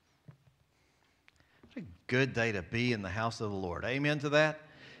good day to be in the house of the Lord. Amen to that?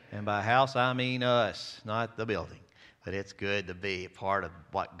 And by house, I mean us, not the building. But it's good to be a part of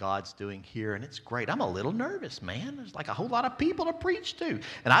what God's doing here, and it's great. I'm a little nervous, man. There's like a whole lot of people to preach to.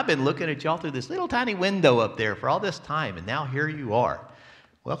 And I've been looking at y'all through this little tiny window up there for all this time, and now here you are.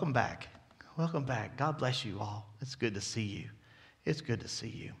 Welcome back. Welcome back. God bless you all. It's good to see you. It's good to see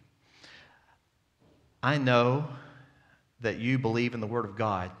you. I know that you believe in the Word of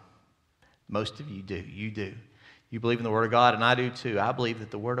God. Most of you do. You do. You believe in the Word of God, and I do too. I believe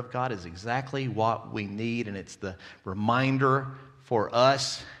that the Word of God is exactly what we need, and it's the reminder for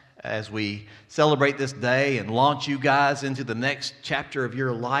us as we celebrate this day and launch you guys into the next chapter of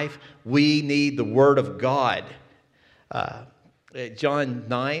your life. We need the Word of God. John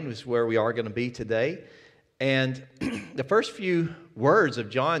 9 is where we are going to be today. And the first few words of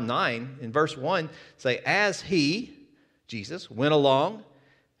John 9 in verse 1 say, as he, Jesus, went along,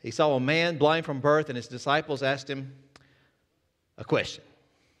 he saw a man blind from birth, and his disciples asked him a question.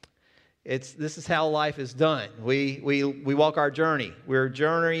 This is how life is done. We walk our journey. We're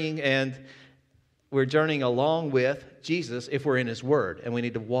journeying, and we're journeying along with Jesus if we're in His Word. And we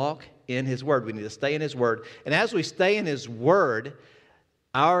need to walk in His Word. We need to stay in His Word. And as we stay in His Word,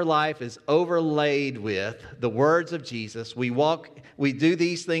 our life is overlaid with the words of Jesus. We do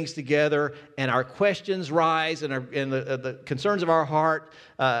these things together, and our questions rise, and the concerns of our heart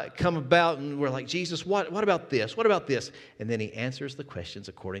come about, and we're like, Jesus, what about this? What about this? And then He answers the questions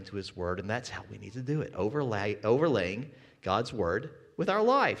according to His Word, and that's how we need to do it, overlaying God's Word with our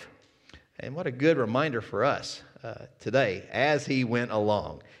life. And what a good reminder for us today as He went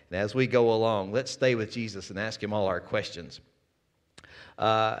along. And as we go along, let's stay with Jesus and ask Him all our questions.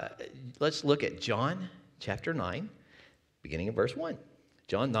 Let's look at John chapter 9, beginning in verse 1.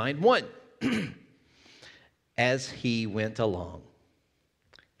 John 9:1. As He went along,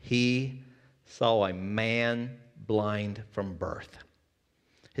 He saw a man blind from birth.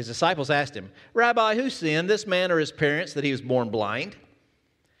 His disciples asked Him, Rabbi, who sinned, this man or his parents, that he was born blind?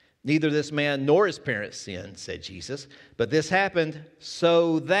 Neither this man nor his parents sinned, said Jesus, but this happened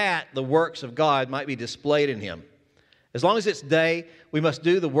so that the works of God might be displayed in him. As long as it's day, we must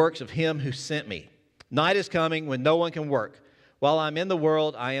do the works of Him who sent me. Night is coming when no one can work. While I'm in the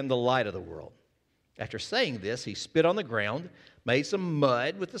world, I am the light of the world. After saying this, He spit on the ground, made some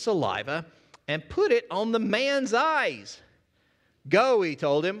mud with the saliva, and put it on the man's eyes. Go, He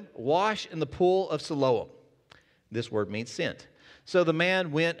told him, wash in the pool of Siloam. This word means sent. So the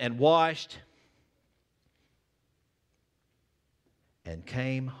man went and washed and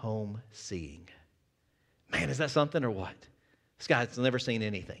came home seeing. Man, is that something or what? This guy's never seen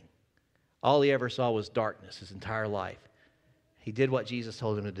anything. All he ever saw was darkness his entire life. He did what Jesus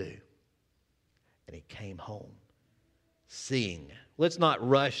told him to do. And he came home seeing. Let's not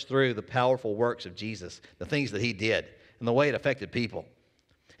rush through the powerful works of Jesus, the things that He did, and the way it affected people.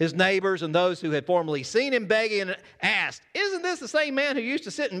 His neighbors and those who had formerly seen Him begging asked, isn't this the same man who used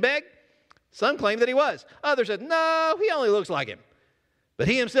to sit and beg? Some claimed that he was. Others said, no, he only looks like him. But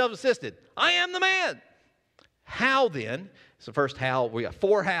he himself insisted, I am the man. How then, it's the first how, we got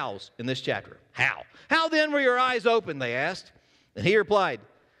 4 hows in this chapter. How? How then were your eyes open, they asked. And he replied,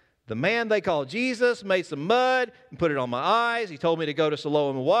 the man they called Jesus made some mud and put it on my eyes. He told me to go to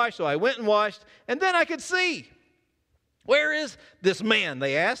Siloam and wash, so I went and washed, and then I could see. Where is this man,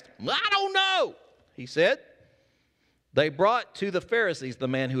 they asked. I don't know, he said. They brought to the Pharisees the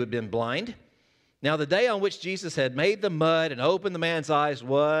man who had been blind. Now the day on which Jesus had made the mud and opened the man's eyes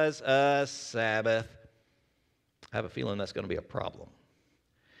was a Sabbath. I have a feeling that's going to be a problem.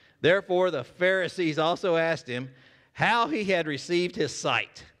 Therefore, the Pharisees also asked him how he had received his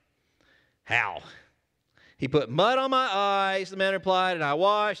sight. How? He put mud on my eyes, the man replied, and I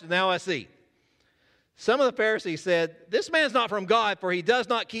washed, and now I see. Some of the Pharisees said, this man's not from God, for he does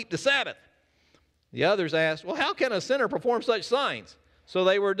not keep the Sabbath. The others asked, well, how can a sinner perform such signs? So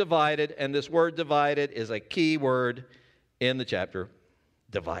they were divided, and this word divided is a key word in the chapter,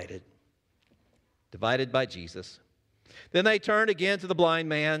 divided. Divided by Jesus. Then they turned again to the blind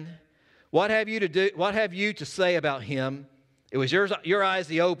man. What have you to do? What have you to say about him? It was your eyes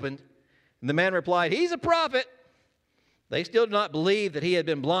he opened. And the man replied, he's a prophet. They still did not believe that he had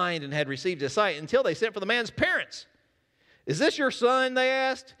been blind and had received his sight until they sent for the man's parents. Is this your son? They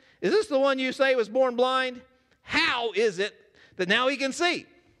asked. Is this the one you say was born blind? How is it that now he can see?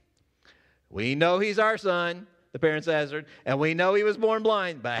 We know he's our son, the parents answered, and we know he was born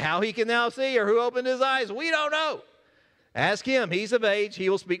blind, but how he can now see or who opened his eyes, we don't know. Ask him. He's of age. He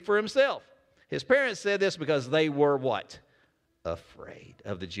will speak for himself. His parents said this because they were what? afraid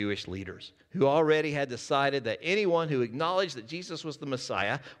of the Jewish leaders who already had decided that anyone who acknowledged that Jesus was the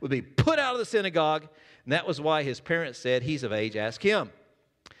Messiah would be put out of the synagogue. And that was why his parents said, he's of age, ask him.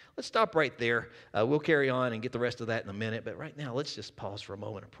 Let's stop right there. We'll carry on and get the rest of that in a minute. But right now, let's just pause for a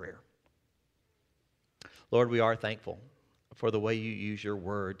moment of prayer. Lord, we are thankful for the way you use your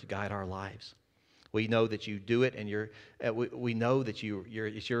word to guide our lives. We know that you do it, and we know that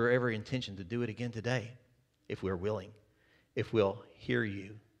it's your every intention to do it again today, if we're willing, if we'll hear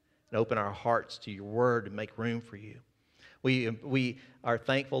you and open our hearts to your word and make room for you. We are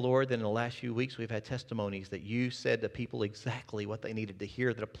thankful, Lord, that in the last few weeks we've had testimonies that you said to people exactly what they needed to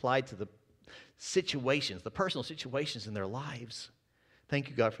hear that applied to the situations, the personal situations in their lives. Thank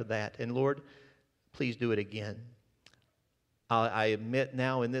you, God, for that. And Lord, please do it again. I admit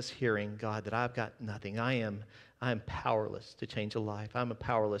now in this hearing, God, that I've got nothing. I am powerless to change a life. I'm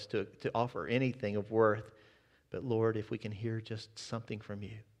powerless to offer anything of worth. But Lord, if we can hear just something from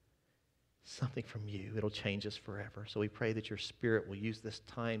you, it'll change us forever. So we pray that your Spirit will use this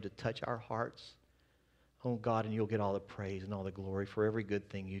time to touch our hearts. Oh God, and you'll get all the praise and all the glory for every good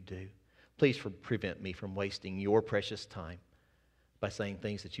thing you do. Please prevent me from wasting your precious time by saying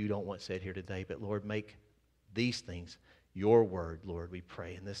things that you don't want said here today. But Lord, make these things your word, Lord, we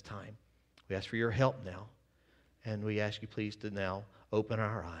pray in this time. We ask for your help now. And we ask you please to now open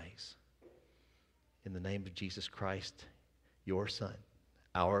our eyes. In the name of Jesus Christ, your Son,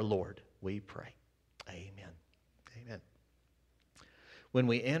 our Lord, we pray. Amen. Amen. When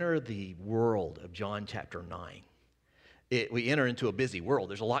we enter the world of John chapter 9, we enter into a busy world.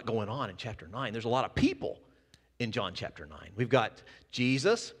 There's a lot going on in chapter 9. There's a lot of people in John chapter 9. We've got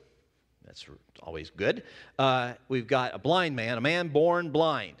Jesus. That's always good. We've got a blind man, a man born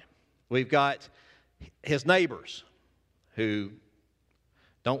blind. We've got his neighbors who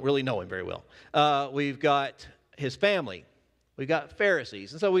don't really know him very well. We've got his family. We've got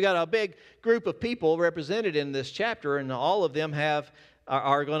Pharisees. And so we got a big group of people represented in this chapter, and all of them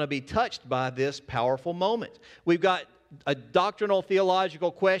are going to be touched by this powerful moment. We've got a doctrinal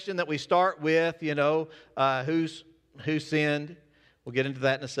theological question that we start with, who sinned. We'll get into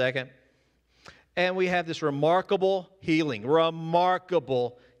that in a second. And we have this remarkable healing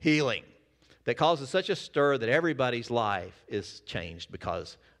that causes such a stir that everybody's life is changed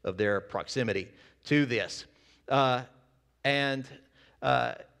because of their proximity to this.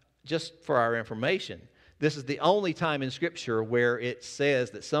 Just for our information, this is the only time in Scripture where it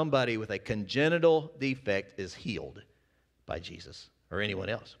says that somebody with a congenital defect is healed by Jesus or anyone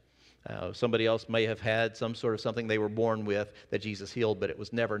else. Somebody else may have had some sort of something they were born with that Jesus healed, but it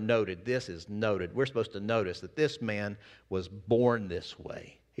was never noted. This is noted. We're supposed to notice that this man was born this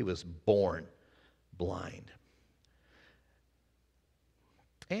way. He was born blind.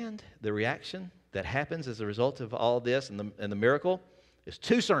 And the reaction that happens as a result of all this and the miracle is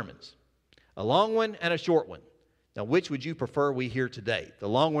 2 sermons, a long one and a short one. Now, which would you prefer we hear today, the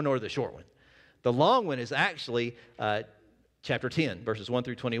long one or the short one? The long one is actually chapter 10, verses 1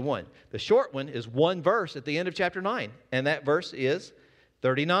 through 21. The short one is one verse at the end of chapter 9, and that verse is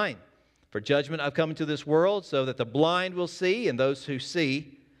 39. For judgment I've come into this world so that the blind will see, and those who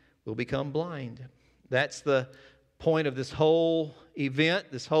see will become blind. That's the point of this whole event,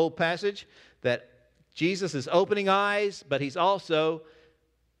 this whole passage, that Jesus is opening eyes, but he's also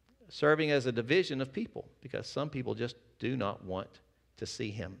serving as a division of people because some people just do not want to see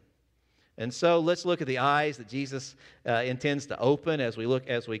him. And so let's look at the eyes that Jesus intends to open as we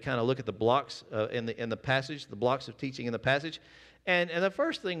kind of look at the blocks in the passage, the blocks of teaching in the passage. And the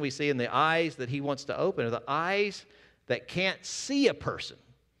first thing we see in the eyes that he wants to open are the eyes that can't see a person.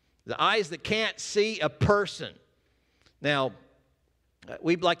 The eyes that can't see a person. Now,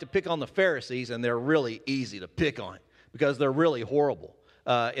 we'd like to pick on the Pharisees, and they're really easy to pick on because they're really horrible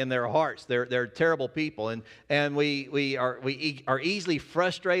in their hearts. They're terrible people, and we are easily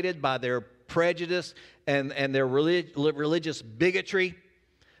frustrated by their prejudice and their religious bigotry,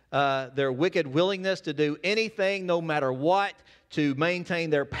 their wicked willingness to do anything, no matter what, to maintain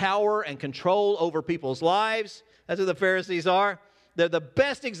their power and control over people's lives. That's who the Pharisees are. They're the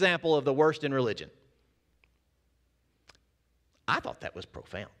best example of the worst in religion. I thought that was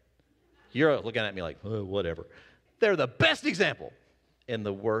profound. You're looking at me like, oh, whatever. They're the best example in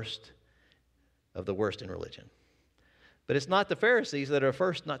the worst of the worst in religion. But it's not the Pharisees that are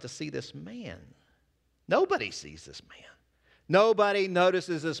first not to see this man. Nobody sees this man. Nobody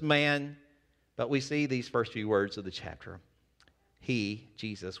notices this man. But we see these first few words of the chapter. He,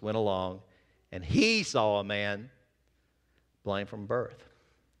 Jesus, went along, and he saw a man blind from birth.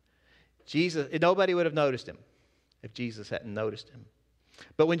 Nobody would have noticed him if Jesus hadn't noticed him.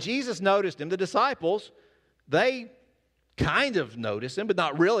 But when Jesus noticed him, the disciples, they kind of notice him, but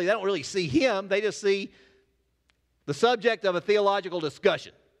not really. They don't really see him. They just see the subject of a theological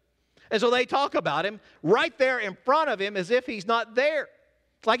discussion. And so they talk about him right there in front of him as if he's not there.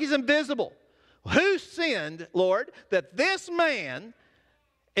 It's like he's invisible. Who sinned, Lord, that this man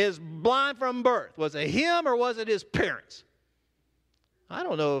is blind from birth? Was it him or was it his parents? I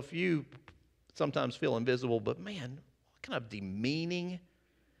don't know if you sometimes feel invisible, but man, what kind of demeaning,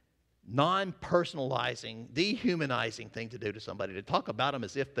 non-personalizing, dehumanizing thing to do to somebody, to talk about them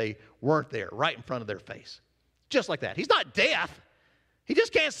as if they weren't there, right in front of their face. Just like that. He's not deaf. He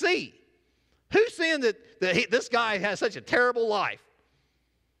just can't see. Who sinned that this guy has such a terrible life?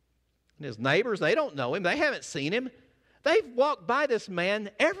 And his neighbors, they don't know him. They haven't seen him. They've walked by this man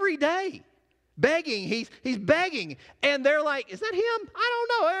every day, begging. He's begging. And they're like, is that him?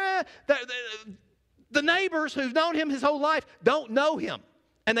 I don't know. The neighbors who've known him his whole life don't know him.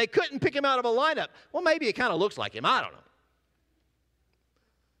 And they couldn't pick him out of a lineup. Well, maybe it kind of looks like him. I don't know.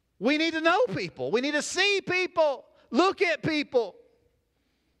 We need to know people. We need to see people. Look at people.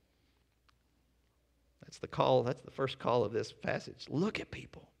 That's the call. That's the first call of this passage. Look at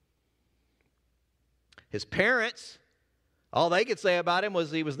people. His parents, all they could say about him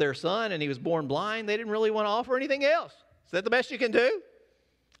was he was their son and he was born blind. They didn't really want to offer anything else. Is that the best you can do?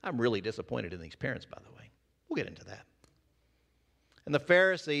 I'm really disappointed in these parents, by the way. We'll get into that. And the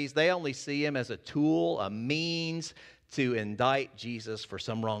Pharisees, they only see him as a tool, a means to indict Jesus for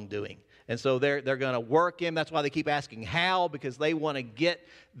some wrongdoing. And so they're going to work him. That's why they keep asking how, because they want to get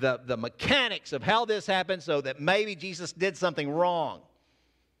the mechanics of how this happened so that maybe Jesus did something wrong.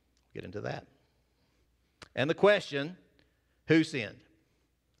 We'll get into that. And the question, who sinned?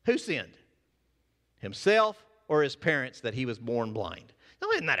 Who sinned? Himself or his parents that he was born blind? Now,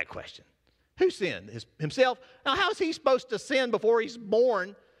 isn't that a question? Who sinned? Himself? Now, how is he supposed to sin before he's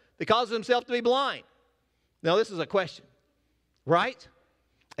born that causes himself to be blind? Now, this is a question, right?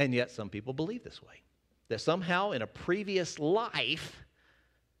 And yet some people believe this way, that somehow in a previous life,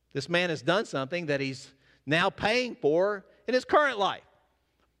 this man has done something that he's now paying for in his current life.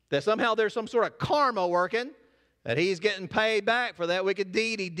 That somehow there's some sort of karma working, that he's getting paid back for that wicked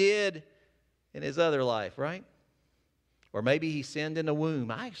deed he did in his other life, right? Or maybe he sinned in the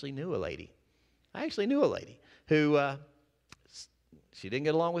womb. I actually knew a lady who, she didn't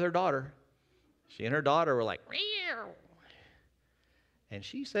get along with her daughter. She and her daughter were like, meow. And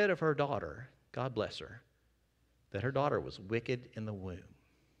she said of her daughter, God bless her, that her daughter was wicked in the womb.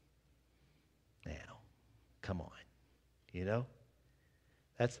 Now, come on, you know?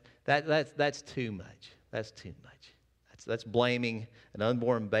 That's too much. That's too much. That's blaming an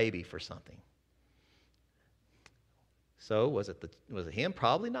unborn baby for something. So was it him?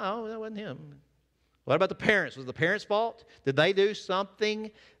 Probably no, that wasn't him. What about the parents? Was it the parents' fault? Did they do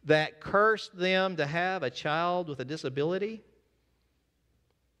something that cursed them to have a child with a disability?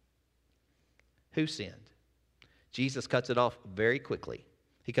 Who sinned? Jesus cuts it off very quickly.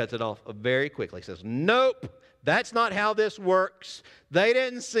 He cuts it off very quickly. He says, nope, that's not how this works. They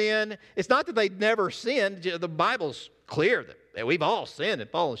didn't sin. It's not that they'd never sinned. The Bible's clear that we've all sinned and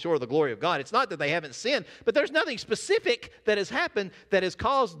fallen short of the glory of God. It's not that they haven't sinned, but there's nothing specific that has happened that has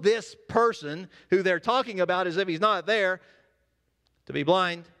caused this person, who they're talking about as if he's not there, to be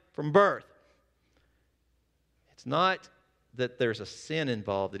blind from birth. It's not that there's a sin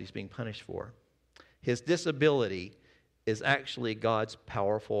involved that he's being punished for. His disability is actually God's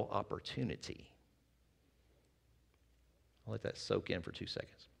powerful opportunity. I'll let that soak in for 2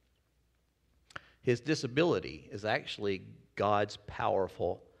 seconds. His disability is actually God's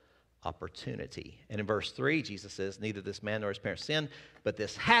powerful opportunity. And in verse 3, Jesus says, neither this man nor his parents sinned, but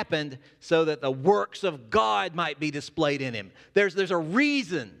this happened so that the works of God might be displayed in him. There's a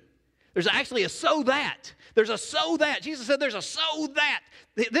reason. There's actually a so that. There's a so that. Jesus said there's a so that.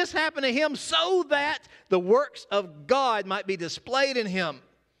 This happened to him so that the works of God might be displayed in him.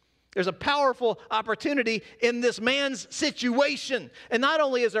 There's a powerful opportunity in this man's situation. And not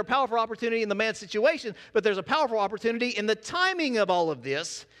only is there a powerful opportunity in the man's situation, but there's a powerful opportunity in the timing of all of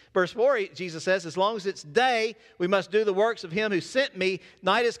this. Verse 4, Jesus says, as long as it's day, we must do the works of him who sent me.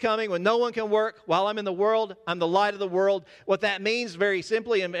 Night is coming when no one can work. While I'm in the world, I'm the light of the world. What that means very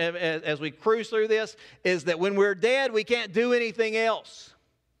simply, and as we cruise through this, is that when we're dead, we can't do anything else.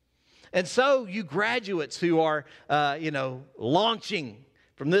 And so you graduates who are, launching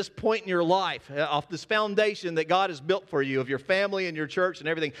from this point in your life, off this foundation that God has built for you, of your family and your church and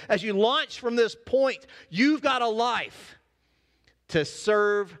everything, as you launch from this point, you've got a life to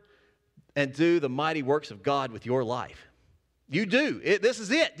serve and do the mighty works of God with your life. You do. This is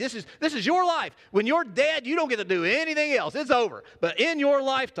it. This is your life. When you're dead, you don't get to do anything else. It's over. But in your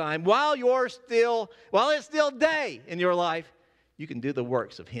lifetime, while it's still day in your life, you can do the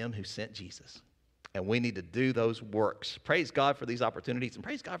works of Him who sent Jesus. And we need to do those works. Praise God for these opportunities, and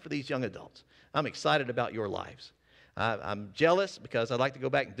praise God for these young adults. I'm excited about your lives. I'm jealous because I'd like to go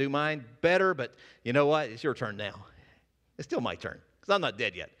back and do mine better, but you know what? It's your turn now. It's still my turn because I'm not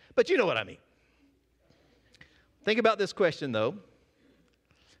dead yet. But you know what I mean. Think about this question, though.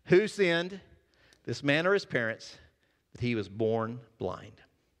 Who sinned, this man or his parents, that he was born blind?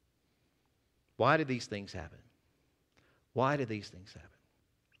 Why did these things happen? Why did these things happen?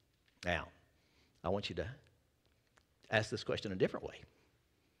 Now, I want you to ask this question a different way.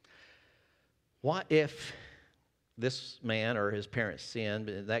 What if this man or his parents sinned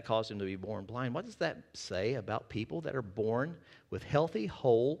and that caused him to be born blind? What does that say about people that are born with healthy,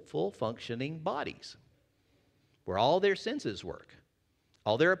 whole, full-functioning bodies, where all their senses work,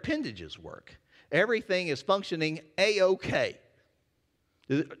 all their appendages work, everything is functioning A-OK?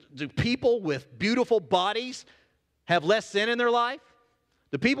 Do people with beautiful bodies have less sin in their life?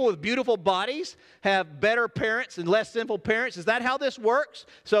 Do people with beautiful bodies have better parents and less sinful parents? Is that how this works?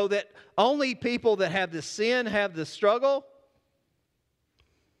 So that only people that have the sin have the struggle?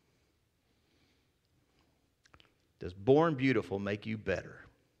 Does born beautiful make you better?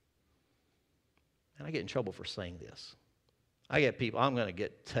 And I get in trouble for saying this. I get people, I'm going to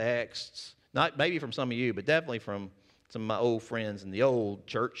get texts, not maybe from some of you, but definitely from some of my old friends in the old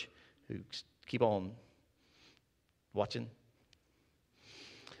church who keep on watching.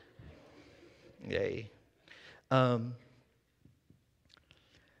 Yay. I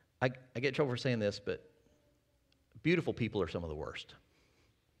get in trouble for saying this, but beautiful people are some of the worst.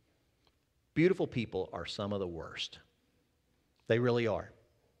 Beautiful people are some of the worst. They really are.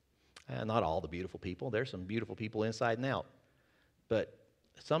 Not all the beautiful people. There's some beautiful people inside and out. But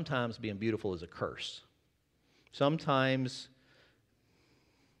sometimes being beautiful is a curse. Sometimes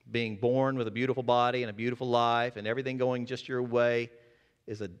being born with a beautiful body and a beautiful life and everything going just your way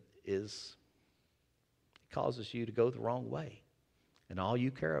causes you to go the wrong way. And all you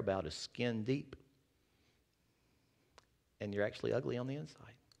care about is skin deep. And you're actually ugly on the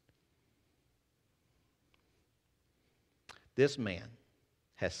inside. This man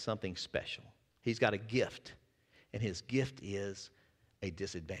has something special. He's got a gift. And his gift is a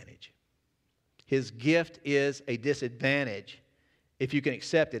disadvantage. His gift is a disadvantage. If you can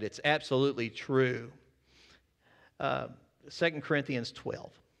accept it, it's absolutely true. 2 Corinthians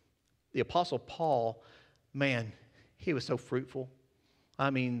 12. The Apostle Paul, man, he was so fruitful. I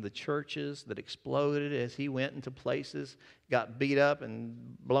mean, the churches that exploded as he went into places, got beat up and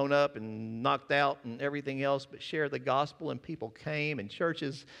blown up and knocked out and everything else, but shared the gospel, and people came and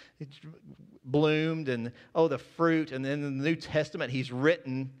churches bloomed, and the fruit. And then in the New Testament, he's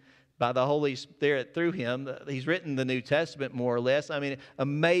written by the Holy Spirit through him. He's written the New Testament more or less. I mean,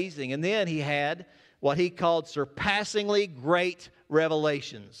 amazing. And then he had what he called surpassingly great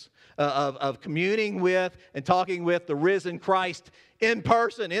revelations of communing with and talking with the risen Christ in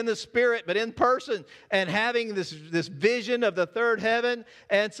person, in the Spirit, but in person, and having this vision of the third heaven.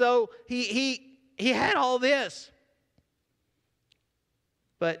 And so he had all this.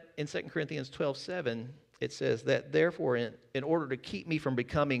 But in 2 Corinthians 12:7, it says that therefore, in order to keep me from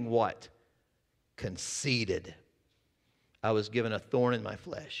becoming what? Conceited, I was given a thorn in my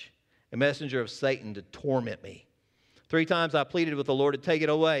flesh, a messenger of Satan to torment me. 3 times I pleaded with the Lord to take it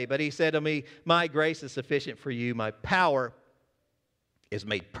away, but he said to me, my grace is sufficient for you. My power is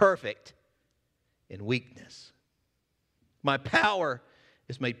made perfect in weakness. My power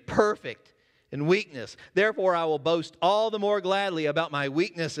is made perfect in weakness. Therefore, I will boast all the more gladly about my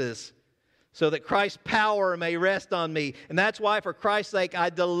weaknesses, so that Christ's power may rest on me. And that's why, for Christ's sake, I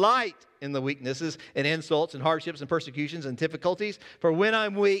delight in the weaknesses and insults and hardships and persecutions and difficulties. For when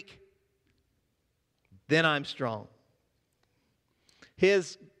I'm weak, then I'm strong.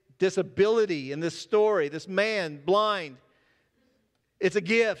 His disability in this story, this man, blind, it's a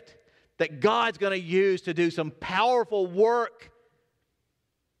gift that God's going to use to do some powerful work.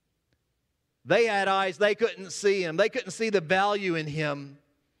 They had eyes, they couldn't see him. They couldn't see the value in him.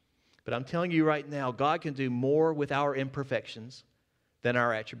 But I'm telling you right now, God can do more with our imperfections than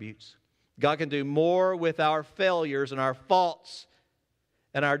our attributes. God can do more with our failures and our faults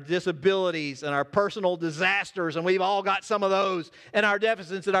and our disabilities and our personal disasters, and we've all got some of those, and our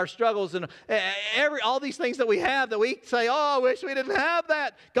deficits and our struggles and all these things that we have that we say, I wish we didn't have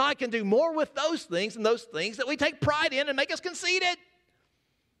that. God can do more with those things than those things that we take pride in and make us conceited.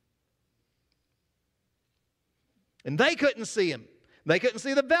 And they couldn't see him. They couldn't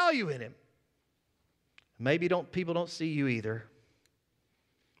see the value in him. Maybe people don't see you either.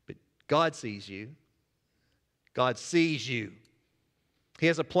 But God sees you. God sees you. He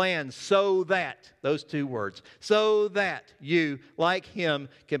has a plan so that, those two words, so that you, like Him,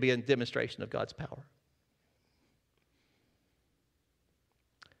 can be a demonstration of God's power.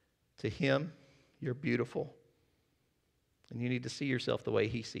 To Him, you're beautiful. And you need to see yourself the way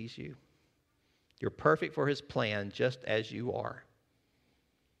He sees you. You're perfect for His plan just as you are.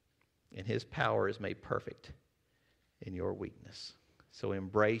 And His power is made perfect in your weakness. So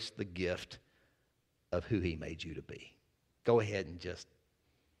embrace the gift of who He made you to be. Go ahead and just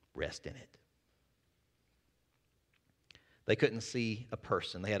rest in it. They couldn't see a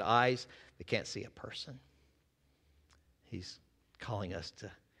person. They had eyes, they can't see a person. He's calling us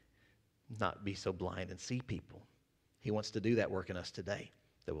to not be so blind and see people. He wants to do that work in us today,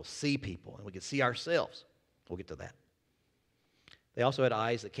 that we'll see people and we can see ourselves. We'll get to that. They also had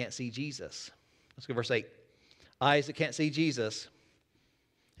eyes that can't see Jesus. Let's go to verse 8. Eyes that can't see Jesus.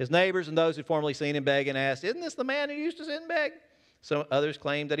 His neighbors and those who formerly seen him beg and asked, "Isn't this the man who used to sit and beg?" Some others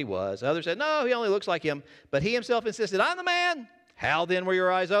claimed that he was. Others said, "No, he only looks like him." But he himself insisted, "I'm the man." "How then were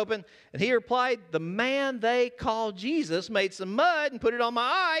your eyes open?" And he replied, "The man they call Jesus made some mud and put it on my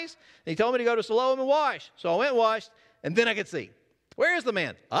eyes. And he told me to go to Siloam and wash. So I went and washed, and then I could see." "Where is the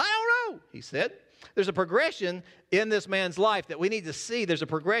man?" "I don't know," he said. There's a progression in this man's life that we need to see. There's a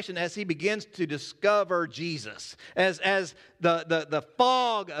progression as he begins to discover Jesus. As the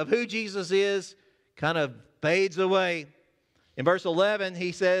fog of who Jesus is kind of fades away. In verse 11,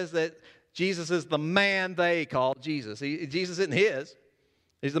 he says that Jesus is the man they call Jesus. Jesus isn't his.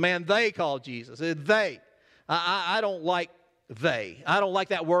 He's the man they call Jesus. They. I don't like they. I don't like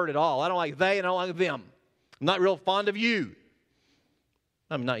that word at all. I don't like they and I don't like them. I'm not real fond of you.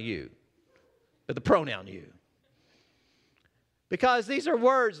 I'm not you, but the pronoun you. Because these are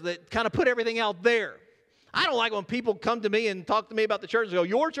words that kind of put everything out there. I don't like when people come to me and talk to me about the church and go,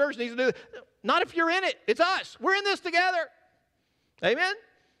 "Your church needs to do this." Not if you're in it. It's us. We're in this together. Amen?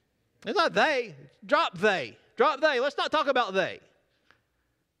 It's not they. Drop they. Drop they. Let's not talk about they.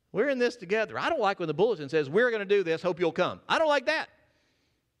 We're in this together. I don't like when the bulletin says, "We're going to do this. Hope you'll come." I don't like that.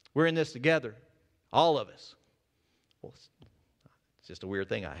 We're in this together. All of us. Well, it's just a weird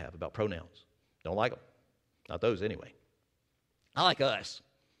thing I have about pronouns. Don't like them. Not those anyway. I like us.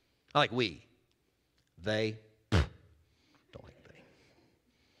 I like we. They. Don't like they.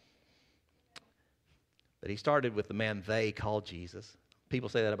 But he started with the man they called Jesus. People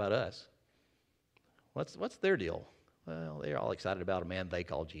say that about us. What's their deal? Well, they're all excited about a man they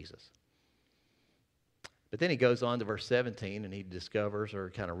call Jesus. But then he goes on to verse 17 and he discovers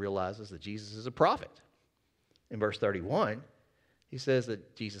or kind of realizes that Jesus is a prophet. In verse 31, he says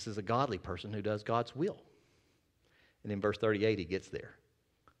that Jesus is a godly person who does God's will. And in verse 38, he gets there.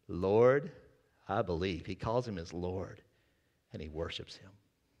 "Lord, I believe." He calls him his Lord and he worships him.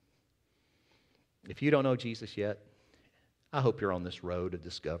 If you don't know Jesus yet, I hope you're on this road of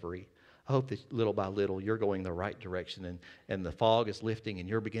discovery. I hope that little by little you're going the right direction and the fog is lifting and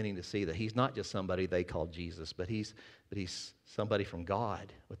you're beginning to see that he's not just somebody they call Jesus, but he's somebody from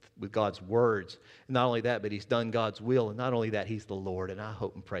God with God's words. And not only that, but he's done God's will. And not only that, he's the Lord. And I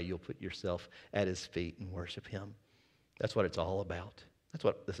hope and pray you'll put yourself at his feet and worship him. That's what it's all about. That's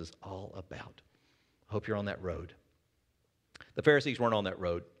what this is all about. I hope you're on that road. The Pharisees weren't on that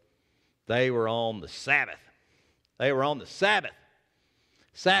road. They were on the Sabbath. They were on the Sabbath.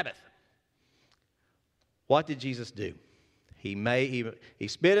 Sabbath. What did Jesus do? He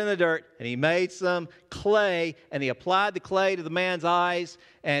spit in the dirt and he made some clay and he applied the clay to the man's eyes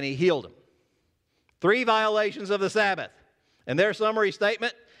and he healed him. 3 violations of the Sabbath. And their summary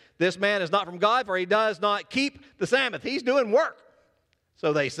statement, "This man is not from God, for he does not keep the Sabbath." He's doing work,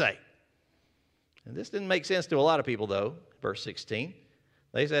 so they say. And this didn't make sense to a lot of people, though. Verse 16.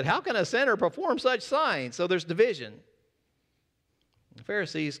 They said, "How can a sinner perform such signs?" So there's division. The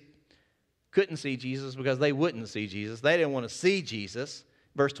Pharisees couldn't see Jesus because they wouldn't see Jesus. They didn't want to see Jesus.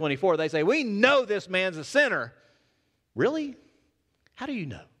 Verse 24, they say, "We know this man's a sinner." Really? How do you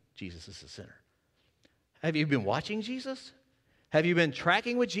know Jesus is a sinner? Have you been watching Jesus? Have you been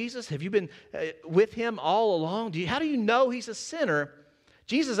tracking with Jesus? Have you been with him all along? How do you know he's a sinner?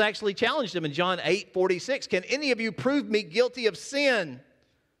 Jesus actually challenged him in John 8:46. "Can any of you prove me guilty of sin?"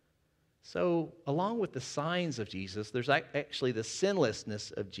 So, along with the signs of Jesus, there's actually the sinlessness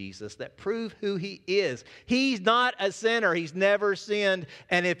of Jesus that prove who he is. He's not a sinner. He's never sinned.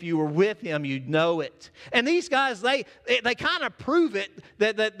 And if you were with him, you'd know it. And these guys, they kind of prove it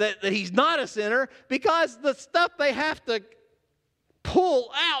that he's not a sinner because the stuff they have to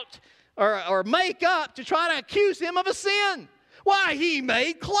pull out or make up to try to accuse him of a sin. Why, he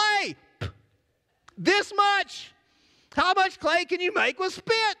made clay. This much. How much clay can you make with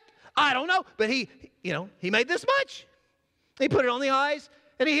spit? I don't know. But he made this much. He put it on the eyes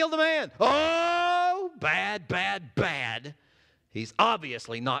and he healed the man. Oh, bad, bad, bad. He's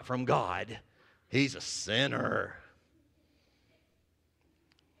obviously not from God. He's a sinner.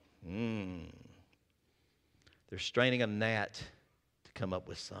 They're straining a gnat to come up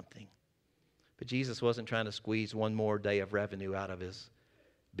with something. But Jesus wasn't trying to squeeze one more day of revenue out of his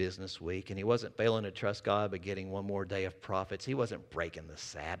business week. And he wasn't failing to trust God by getting one more day of profits. He wasn't breaking the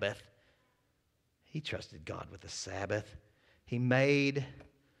Sabbath. He trusted God with the Sabbath. He made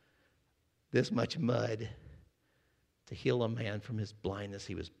this much mud to heal a man from his blindness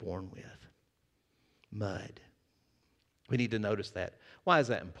he was born with. Mud. We need to notice that. Why is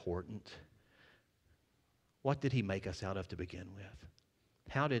that important? What did he make us out of to begin with?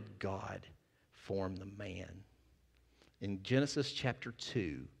 How did God form the man? In Genesis chapter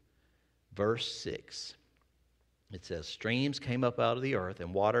 2, verse 6, it says, streams came up out of the earth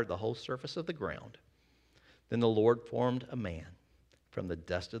and watered the whole surface of the ground. Then the Lord formed a man from the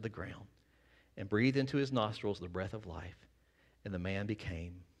dust of the ground and breathed into his nostrils the breath of life, and the man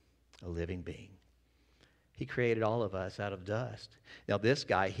became a living being. He created all of us out of dust. Now this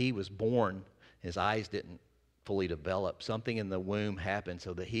guy, he was born, his eyes didn't fully develop. Something in the womb happened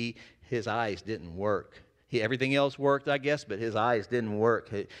so that his eyes didn't work. Everything else worked, I guess, but his eyes didn't work.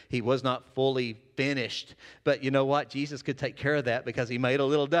 He was not fully finished. But you know what? Jesus could take care of that because he made a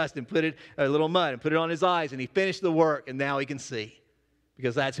little dust and a little mud and put it on his eyes, and he finished the work, and now he can see.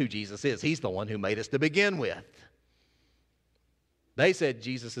 Because that's who Jesus is. He's the one who made us to begin with. They said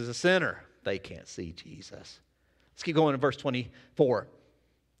Jesus is a sinner. They can't see Jesus. Let's keep going in verse 24.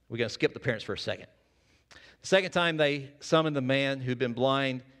 We're going to skip the parents for a second. The second time they summoned the man who'd been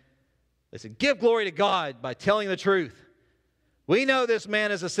blind, they said, give glory to God by telling the truth. We know this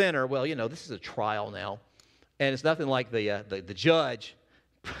man is a sinner. Well, this is a trial now. And it's nothing like the judge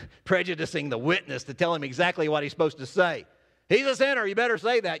prejudicing the witness to tell him exactly what he's supposed to say. He's a sinner. You better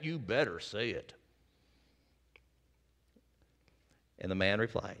say that. You better say it. And the man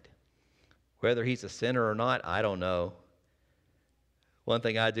replied, whether he's a sinner or not, I don't know. One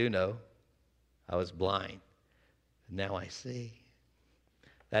thing I do know, I was blind. Now I see.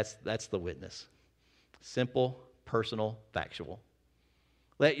 That's the witness. Simple, personal, factual.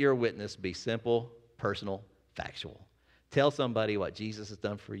 Let your witness be simple, personal, factual. Tell somebody what Jesus has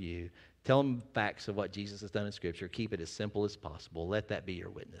done for you. Tell them facts of what Jesus has done in Scripture. Keep it as simple as possible. Let that be your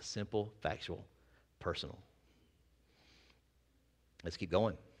witness. Simple, factual, personal. Let's keep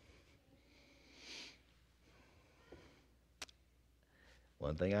going.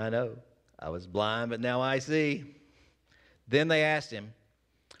 One thing I know, I was blind, but now I see. Then they asked him,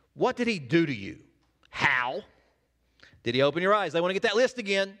 what did he do to you? How? Did he open your eyes? They want to get that list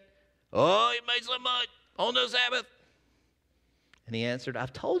again. Oh, he made some mud on the Sabbath. And he answered,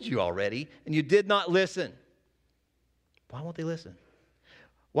 I've told you already, and you did not listen. Why won't they listen?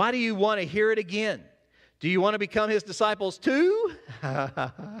 Why do you want to hear it again? Do you want to become his disciples too?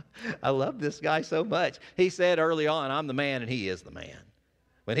 I love this guy so much. He said early on, I'm the man, and he is the man.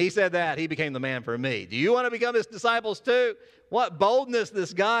 When he said that, he became the man for me. Do you want to become his disciples too? What boldness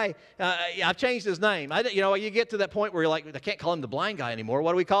this guy. I've changed his name. You get to that point where you're like, I can't call him the blind guy anymore.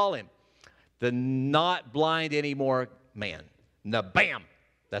 What do we call him? The not blind anymore man. Nabam.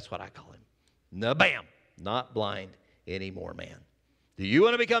 That's what I call him. Nabam. Not blind anymore man. Do you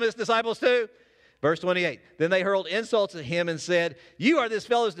want to become his disciples too? Verse 28. Then they hurled insults at him and said, you are this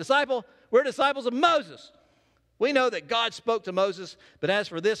fellow's disciple. We're disciples of Moses. We know that God spoke to Moses, but as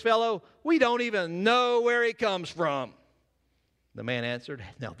for this fellow, we don't even know where he comes from. The man answered,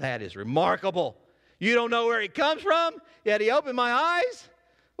 now that is remarkable. You don't know where he comes from, yet he opened my eyes.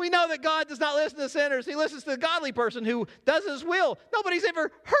 We know that God does not listen to sinners. He listens to the godly person who does his will. Nobody's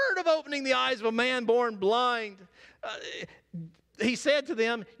ever heard of opening the eyes of a man born blind. He said to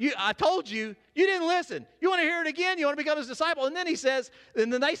them, I told you, you didn't listen. You want to hear it again? You want to become his disciple? And then he says,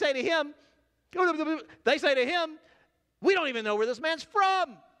 and then they say to him, we don't even know where this man's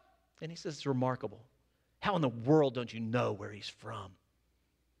from. And he says, it's remarkable. How in the world don't you know where he's from?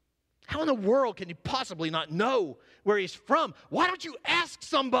 How in the world can you possibly not know where he's from? Why don't you ask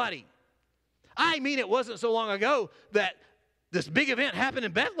somebody? I mean, it wasn't so long ago that this big event happened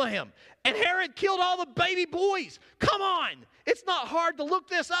in Bethlehem, and Herod killed all the baby boys. Come on. It's not hard to look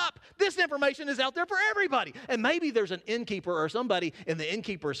this up. This information is out there for everybody. And maybe there's an innkeeper or somebody in the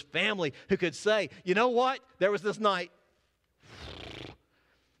innkeeper's family who could say, you know what? There was this night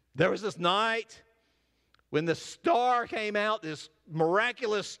when the star came out, this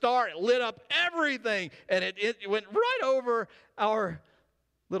miraculous star. It lit up everything, and it went right over our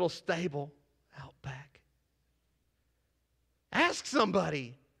little stable out back. Ask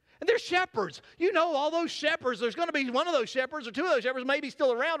somebody. And they're shepherds. You know, all those shepherds, there's going to be one of those shepherds or two of those shepherds maybe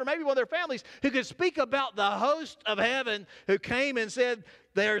still around, or maybe one of their families who could speak about the host of heaven who came and said,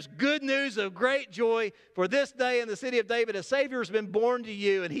 there's good news of great joy, for this day in the city of David a Savior has been born to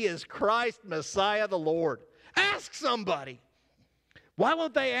you, and he is Christ Messiah the Lord. Ask somebody. Why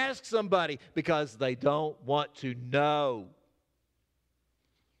won't they ask somebody? Because they don't want to know.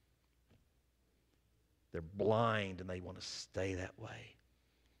 They're blind and they want to stay that way.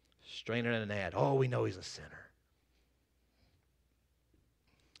 Straining an ad. Oh, we know he's a sinner.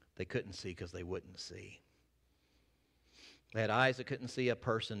 They couldn't see because they wouldn't see. They had eyes that couldn't see a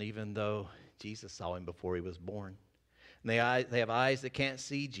person even though Jesus saw him before he was born. And they have eyes that can't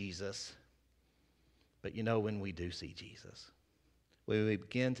see Jesus. But you know, when we do see Jesus, when we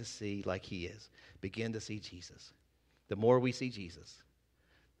begin to see like he is, begin to see Jesus, the more we see Jesus,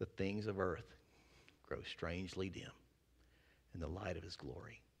 the things of earth grow strangely dim in the light of his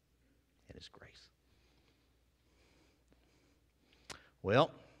glory and his grace.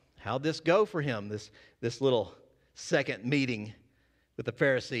 Well, how'd this go for him, this little second meeting with the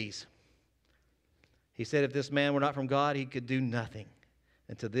Pharisees? He said if this man were not from God, he could do nothing.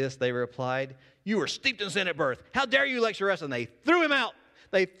 And to this they replied, you were steeped in sin at birth. How dare you lecture us? And they threw him out.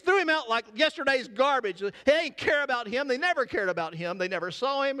 They threw him out like yesterday's garbage. They didn't care about him. They never cared about him. They never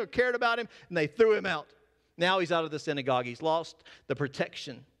saw him or cared about him. And they threw him out. Now he's out of the synagogue. He's lost the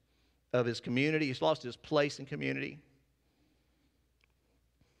protection of his community. He's lost his place in community.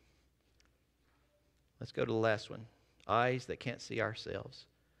 Let's go to the last one. Eyes that can't see ourselves.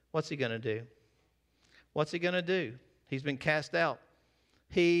 What's he going to do? What's he going to do? He's been cast out.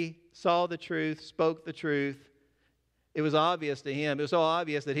 He saw the truth, spoke the truth. It was obvious to him. It was so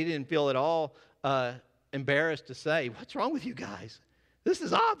obvious that he didn't feel at all embarrassed to say, what's wrong with you guys? This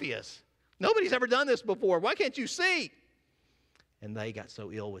is obvious. Nobody's ever done this before. Why can't you see? And they got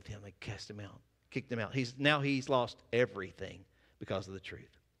so ill with him, they cast him out, kicked him out. Now he's lost everything because of the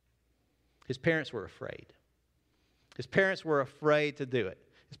truth. His parents were afraid. His parents were afraid to do it.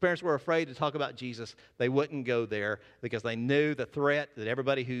 His parents were afraid to talk about Jesus. They wouldn't go there because they knew the threat that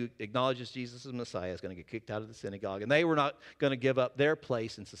everybody who acknowledges Jesus as Messiah is going to get kicked out of the synagogue. And they were not going to give up their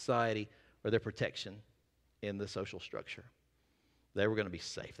place in society or their protection in the social structure. They were going to be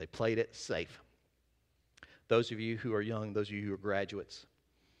safe. They played it safe. Those of you who are young, those of you who are graduates,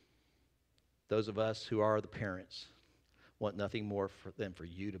 those of us who are the parents, want nothing more than for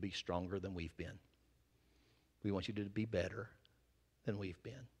you to be stronger than we've been. We want you to be better than we've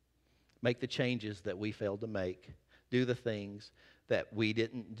been. Make the changes that we failed to make. Do the things that we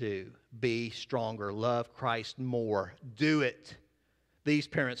didn't do. Be stronger. Love Christ more. Do it. These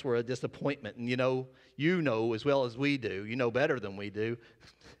parents were a disappointment. And you know as well as we do. You know better than we do.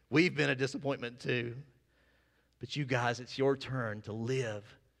 We've been a disappointment too. But you guys, it's your turn to live.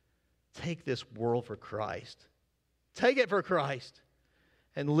 Take this world for Christ. Take it for Christ.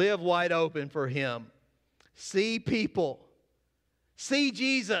 And live wide open for him. See people. See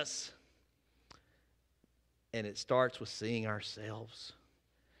Jesus. And it starts with seeing ourselves.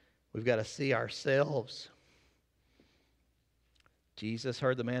 We've got to see ourselves. Jesus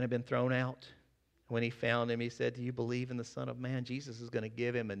heard the man had been thrown out. When he found him, he said, do you believe in the Son of Man? Jesus is going to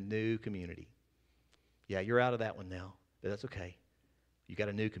give him a new community. Yeah, you're out of that one now, but that's okay. You got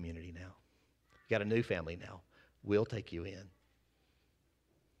a new community now. You got a new family now. We'll take you in.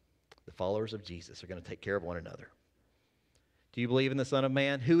 The followers of Jesus are going to take care of one another. Do you believe in the Son of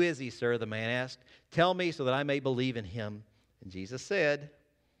Man? Who is he, sir? The man asked. Tell me so that I may believe in him. And Jesus said,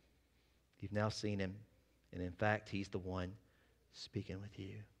 you've now seen him. And in fact, he's the one speaking with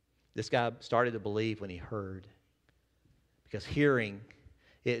you. This guy started to believe when he heard. Because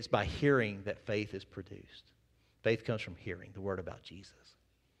it's by hearing that faith is produced. Faith comes from hearing the word about Jesus.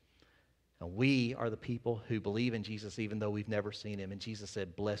 And we are the people who believe in Jesus even though we've never seen him. And Jesus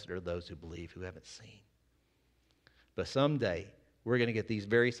said, blessed are those who believe who haven't seen. But someday, we're going to get these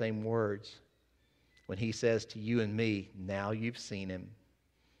very same words when he says to you and me, now you've seen him,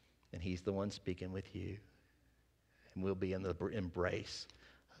 and he's the one speaking with you. And we'll be in the embrace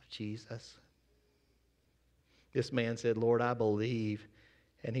of Jesus. This man said, Lord, I believe,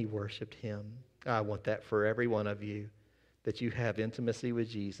 and he worshiped him. I want that for every one of you, that you have intimacy with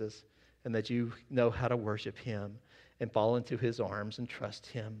Jesus and that you know how to worship him and fall into his arms and trust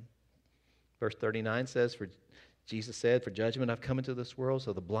him. Verse 39 says, Jesus said, for judgment I've come into this world,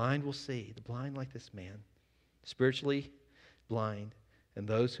 so the blind will see, the blind like this man, spiritually blind, and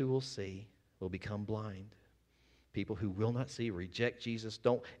those who will see will become blind. People who will not see, reject Jesus,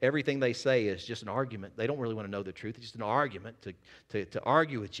 everything they say is just an argument. They don't really want to know the truth. It's just an argument to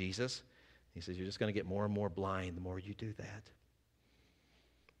argue with Jesus. He says, you're just going to get more and more blind the more you do that.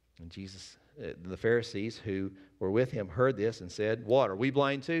 And Jesus, the Pharisees who were with him heard this and said, "What, are we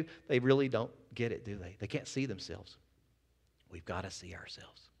blind too?" They really don't get it, do they? They can't see themselves. We've got to see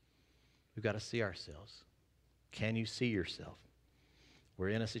ourselves. We've got to see ourselves. Can you see yourself? We're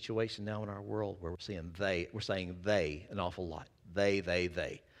in a situation now in our world where we're saying they an awful lot. They.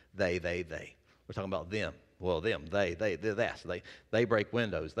 We're talking about them. Well, them, they do this. They break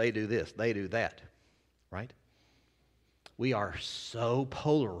windows. They do this. They do that. Right? We are so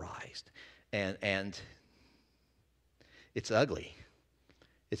polarized, and it's ugly.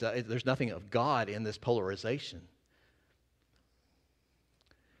 There's nothing of God in this polarization.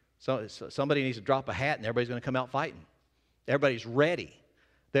 So somebody needs to drop a hat, and everybody's going to come out fighting. Everybody's ready.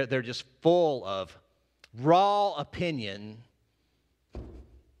 They're just full of raw opinion.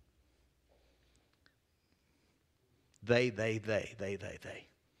 They.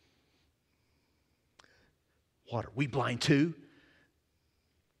 What, are we blind too?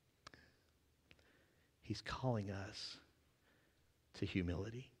 He's calling us to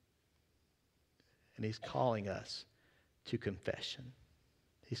humility. And he's calling us to confession.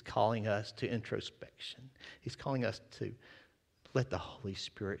 He's calling us to introspection. He's calling us to let the Holy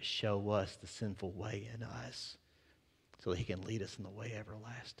Spirit show us the sinful way in us so that he can lead us in the way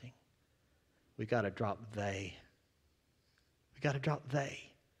everlasting. We got to drop they. We got to drop they.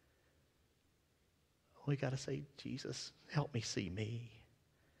 We got to say, Jesus, help me see me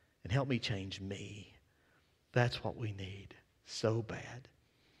and help me change me. That's what we need so bad.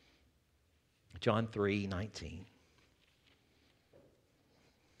 John 3:19.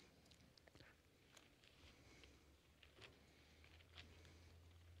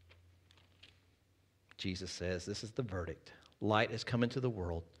 Jesus says, this is the verdict. Light has come into the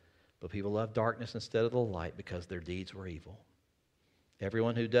world, but people love darkness instead of the light because their deeds were evil.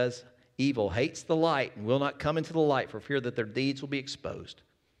 Everyone who does evil hates the light and will not come into the light for fear that their deeds will be exposed.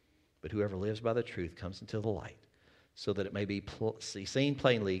 But whoever lives by the truth comes into the light so that it may be seen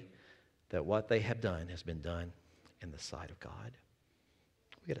plainly that what they have done has been done in the sight of God.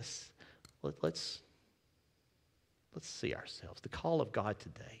 Let's see ourselves. The call of God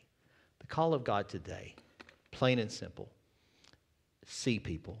today. The call of God today, plain and simple, see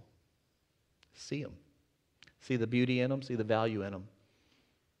people. See them. See the beauty in them. See the value in them.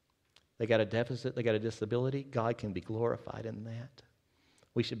 They got a deficit. They got a disability. God can be glorified in that.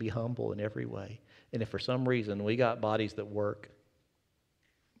 We should be humble in every way. And if for some reason we got bodies that work,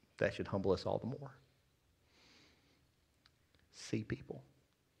 that should humble us all the more. See people.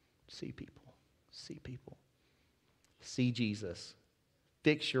 See people. See people. See Jesus.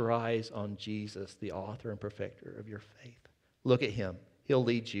 Fix your eyes on Jesus, the author and perfecter of your faith. Look at him. He'll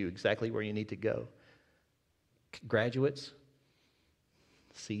lead you exactly where you need to go. Graduates,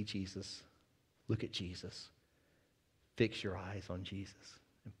 see Jesus. Look at Jesus. Fix your eyes on Jesus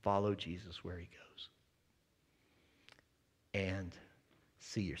and follow Jesus where he goes. And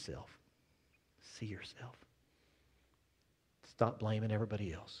see yourself. See yourself. Stop blaming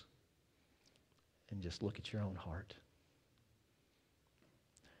everybody else and just look at your own heart.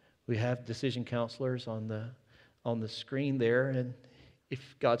 We have decision counselors on the screen there, and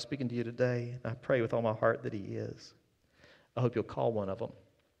if God's speaking to you today, I pray with all my heart that he is. I hope you'll call one of them.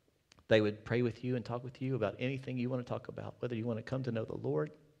 They would pray with you and talk with you about anything you want to talk about, whether you want to come to know the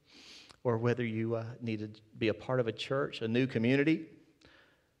Lord or whether you need to be a part of a church, a new community,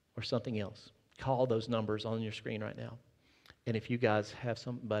 or something else. Call those numbers on your screen right now. And if you guys have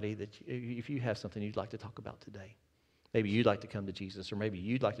somebody if you have something you'd like to talk about today, maybe you'd like to come to Jesus, or maybe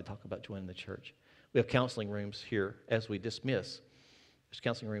you'd like to talk about joining the church. We have counseling rooms here as we dismiss. There's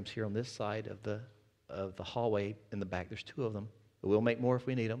counseling rooms here on this side of the hallway in the back. There's 2 of them. But we'll make more if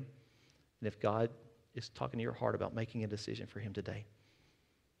we need them. And if God is talking to your heart about making a decision for him today,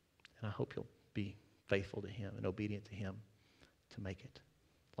 and I hope you'll be faithful to him and obedient to him to make it.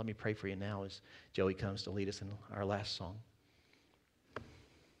 Let me pray for you now as Joey comes to lead us in our last song.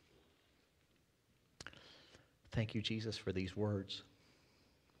 Thank you, Jesus, for these words.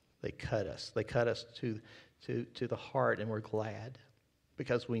 They cut us. They cut us to the heart, and we're glad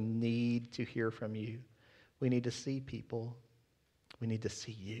because we need to hear from you. We need to see people. We need to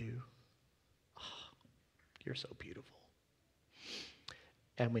see you. Oh, you're so beautiful.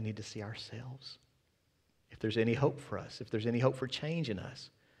 And we need to see ourselves. If there's any hope for us, if there's any hope for change in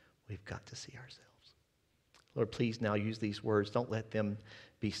us, we've got to see ourselves. Lord, please now use these words. Don't let them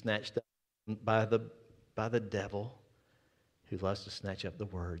be snatched up by the devil who loves to snatch up the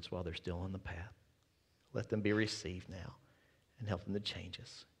words while they're still on the path. Let them be received now and help them to change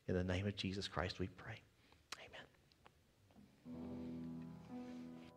us. In the name of Jesus Christ we pray.